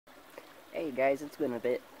Hey guys, it's been a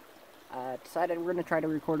bit. Decided we're going to try to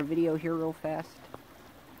record a video here real fast.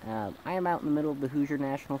 I am out in the middle of the Hoosier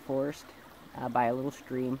National Forest by a little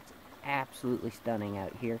stream. It's absolutely stunning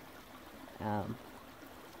out here.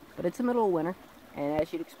 But it's the middle of winter, and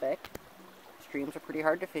as you'd expect, streams are pretty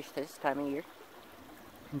hard to fish this time of year.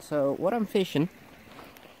 And so what I'm fishing,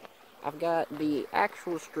 I've got the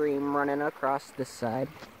actual stream running across this side,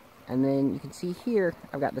 and then you can see here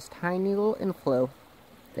I've got this tiny little inflow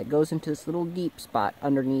that goes into this little deep spot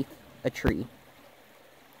underneath a tree.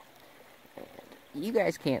 And you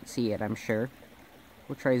guys can't see it, I'm sure.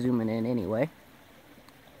 We'll try zooming in anyway.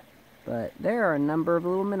 But there are a number of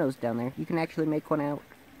little minnows down there. You can actually make one out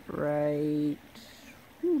right...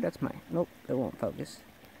 Ooh, that's mine. Nope, it won't focus.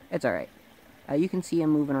 It's alright. You can see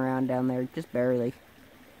them moving around down there, just barely.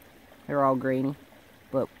 They're all grainy.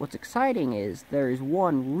 But what's exciting is there is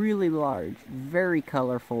one really large, very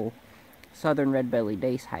colorful southern red-bellied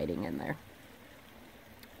dace hiding in there.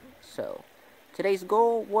 So, today's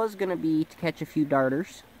goal was going to be to catch a few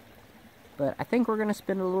darters, but I think we're going to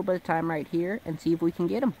spend a little bit of time right here and see if we can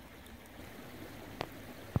get them.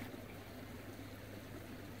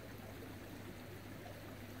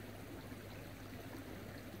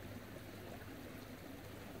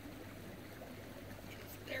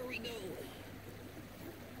 There we go.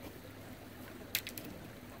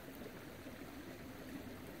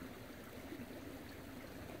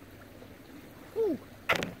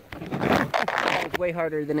 That was way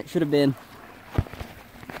harder than it should have been.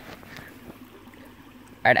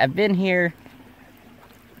 Alright, I've been here.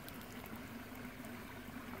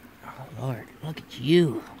 Oh Lord, look at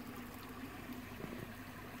you.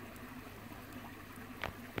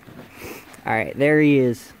 Alright, there he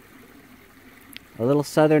is. A little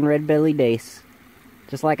southern red-bellied dace.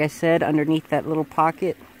 Just like I said, underneath that little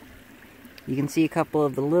pocket, you can see a couple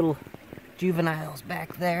of the little juveniles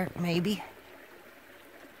back there, maybe.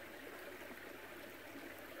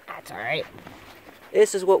 That's alright.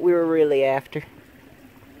 This is what we were really after.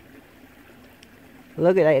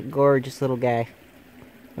 Look at that gorgeous little guy.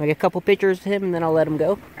 I'll get a couple pictures of him and then I'll let him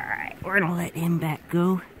go. Alright, we're gonna let him back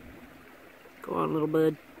go. Go on, little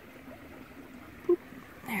bud. Boop.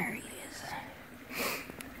 There he is.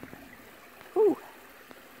 Whew.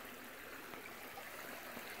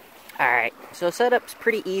 Alright, so setup's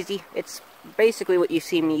pretty easy. It's basically what you've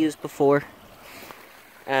seen me use before.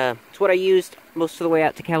 It's what I used most of the way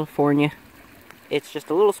out to California. It's just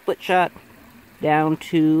a little split shot down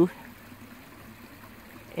to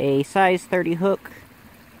a size 30 hook.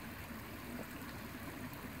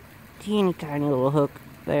 Teeny tiny little hook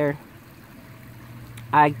there.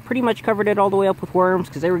 I pretty much covered it all the way up with worms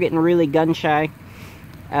because they were getting really gun shy.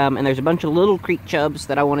 And there's a bunch of little creek chubs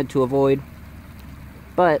that I wanted to avoid.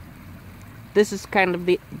 But this is kind of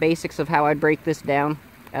the basics of how I'd break this down.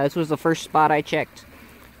 This was the first spot I checked.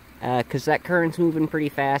 Because that current's moving pretty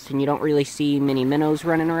fast and you don't really see many minnows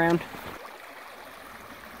running around.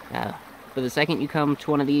 But the second you come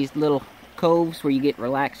to one of these little coves where you get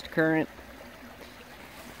relaxed current,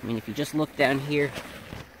 I mean, if you just look down here,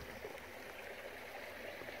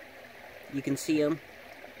 you can see them.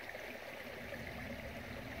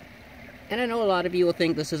 And I know a lot of you will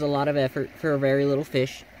think this is a lot of effort for a very little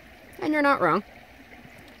fish, and you're not wrong.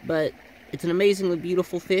 But it's an amazingly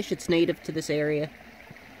beautiful fish. It's native to this area.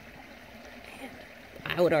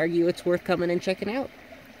 I would argue it's worth coming and checking out.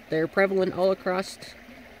 They're prevalent all across,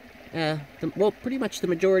 well, pretty much the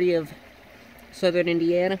majority of southern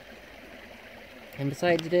Indiana. And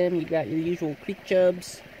besides them, you've got your usual creek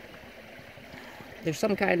chubs. There's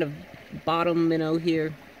some kind of bottom minnow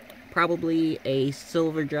here. Probably a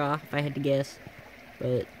silver jaw, if I had to guess.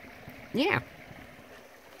 But, yeah.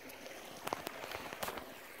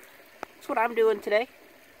 That's what I'm doing today.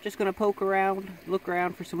 Just going to poke around, look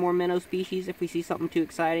around for some more minnow species. If we see something too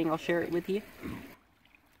exciting, I'll share it with you.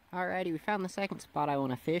 Alrighty, we found the second spot I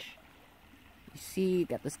want to fish. You see,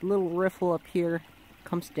 got this little riffle up here.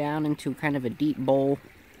 Comes down into kind of a deep bowl.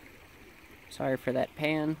 Sorry for that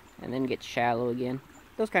pan. And then gets shallow again.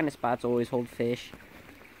 Those kind of spots always hold fish.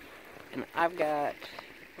 And I've got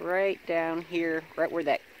right down here, right where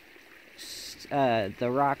that the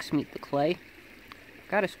rocks meet the clay,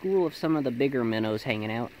 got a school of some of the bigger minnows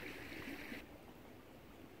hanging out.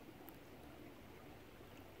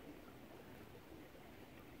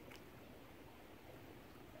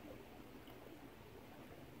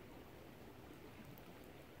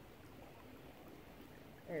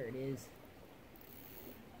 There it is.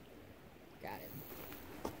 Got him.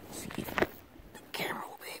 Let's see if the camera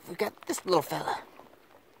will be. We've got this little fella,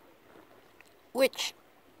 which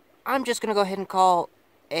I'm just going to go ahead and call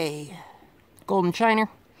a golden shiner.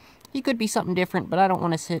 He could be something different, but I don't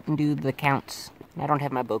want to sit and do the counts. I don't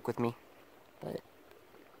have my book with me. But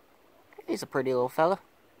he's a pretty little fella.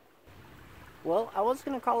 Well, I was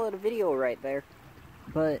going to call it a video right there,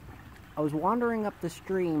 but I was wandering up the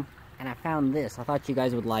stream and I found this. I thought you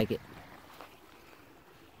guys would like it.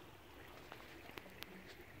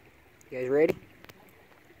 You guys ready?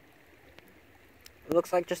 It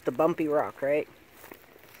looks like just a bumpy rock, right?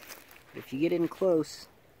 If you get in close,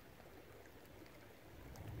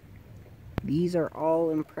 these are all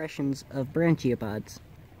impressions of branchiopods.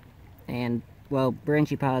 And, well,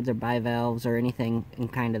 branchiopods are bivalves or anything in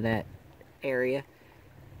kind of that area.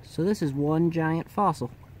 So this is one giant fossil.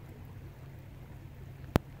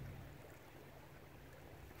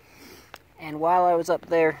 And while I was up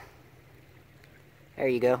there, there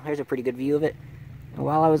you go, there's a pretty good view of it. And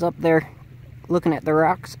while I was up there looking at the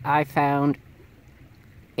rocks, I found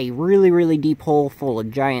a really deep hole full of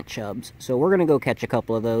giant chubs. So we're going to go catch a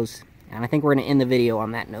couple of those. And I think we're going to end the video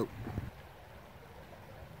on that note.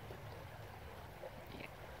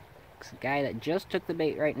 The guy that just took the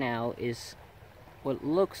bait right now is what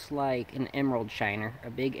looks like an emerald shiner. A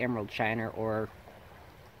big emerald shiner, or...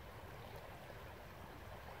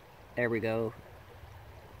 There we go.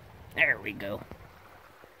 There we go.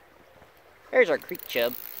 There's our creek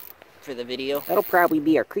chub for the video. That'll probably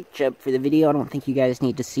be our creek chub for the video. I don't think you guys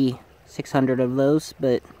need to see 600 of those,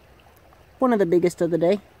 but one of the biggest of the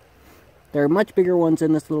day. There are much bigger ones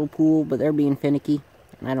in this little pool, but they're being finicky,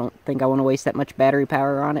 and I don't think I want to waste that much battery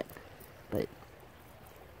power on it. But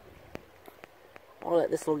I'll let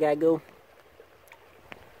this little guy go.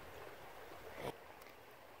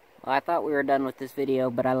 Well, I thought we were done with this video,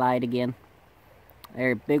 but I lied again.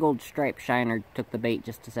 Their big old striped shiner took the bait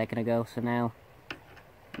just a second ago, so now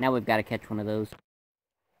we've got to catch one of those.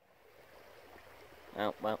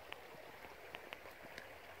 Oh, well.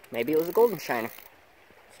 Maybe it was a golden shiner.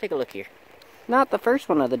 Let's take a look here. Not the first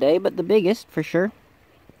one of the day, but the biggest, for sure.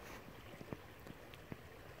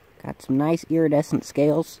 Got some nice iridescent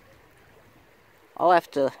scales. I'll have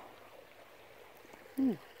to...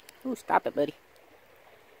 Ooh, stop it, buddy.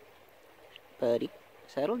 Buddy,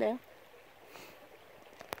 settle down.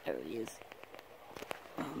 There he is.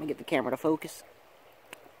 Let me get the camera to focus.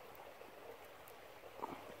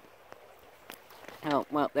 Oh,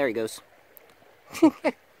 well, there he goes. We'll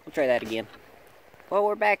try that again. Well,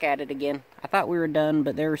 we're back at it again. I thought we were done,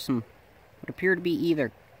 but there were some, what appear to be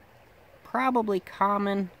either probably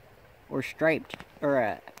common or striped,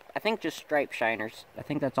 or I think just striped shiners. I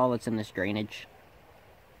think that's all that's in this drainage.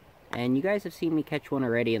 And you guys have seen me catch one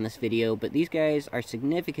already in this video, but these guys are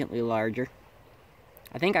significantly larger.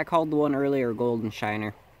 I think I called the one earlier golden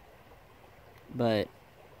shiner, but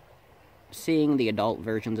seeing the adult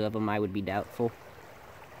versions of them, I would be doubtful.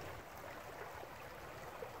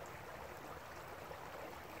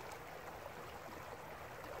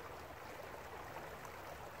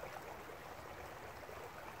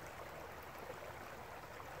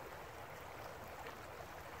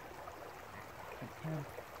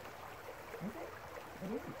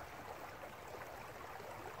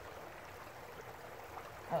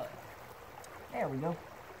 Oh, there we go.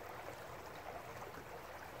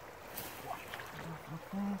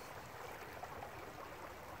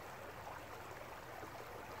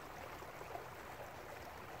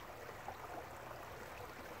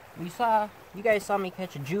 You guys saw me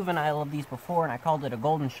catch a juvenile of these before, and I called it a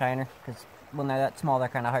golden shiner, because when they're that small, they're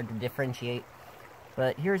kind of hard to differentiate.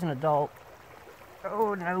 But here's an adult.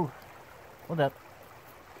 Oh no. Hold up.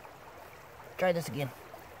 Try this again.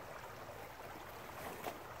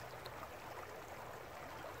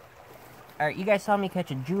 Alright, you guys saw me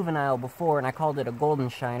catch a juvenile before, and I called it a golden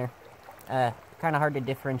shiner. Kind of hard to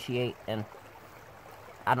differentiate, and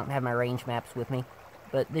I don't have my range maps with me.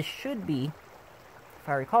 But this should be, if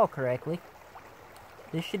I recall correctly,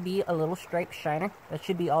 this should be a little striped shiner. That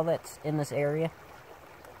should be all that's in this area.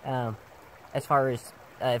 As far as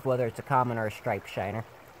whether it's a common or a striped shiner.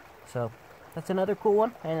 So, that's another cool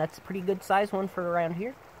one, and that's a pretty good size one for around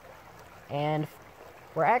here. And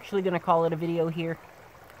we're actually going to call it a video here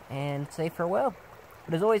and say farewell.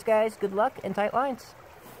 But as always, guys, good luck and tight lines.